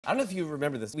I don't know if you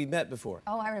remember this. We met before.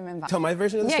 Oh, I remember. Tell my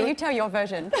version of the story? Yeah, you tell your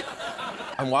version.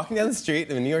 I'm walking down the street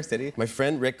in New York City. My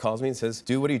friend Rick calls me and says,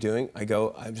 "Dude, what are you doing?" I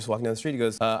go, "I'm just walking down the street." He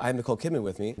goes, "I have Nicole Kidman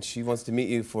with me, and she wants to meet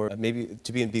you for maybe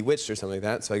to be in Bewitched or something like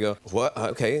that." So I go, "What?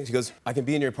 Okay." She goes, "I can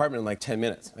be in your apartment in like 10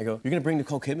 minutes." I go, "You're gonna bring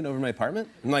Nicole Kidman over to my apartment?"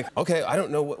 I'm like, "Okay, I don't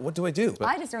know. What do I do?" But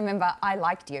I just remember I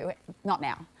liked you. Not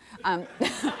now. I'm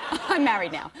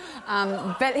married now.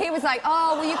 But he was like,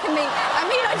 "Oh, well, you can meet..." I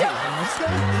mean, I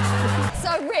don't...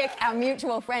 So Rick, our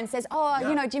mutual friend, says, "Oh,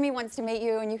 you know, Jimmy wants to meet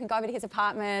you and you can go over to his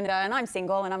apartment." And I'm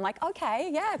single, and I'm like, "Okay,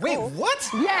 yeah, cool." Wait, what?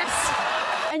 Yes.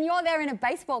 And you're there in a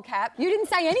baseball cap. You didn't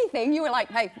say anything. You were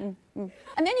like, "Hey,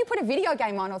 And then you put a video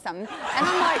game on or something. And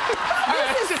I'm like,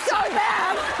 this is so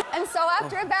bad. And so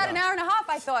after about an hour and a half,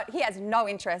 I thought, he has no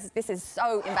interest. This is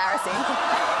so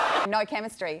embarrassing. No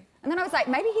chemistry. And then I was like,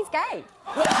 maybe he's gay.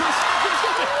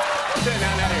 Sit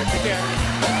down out here. Take care.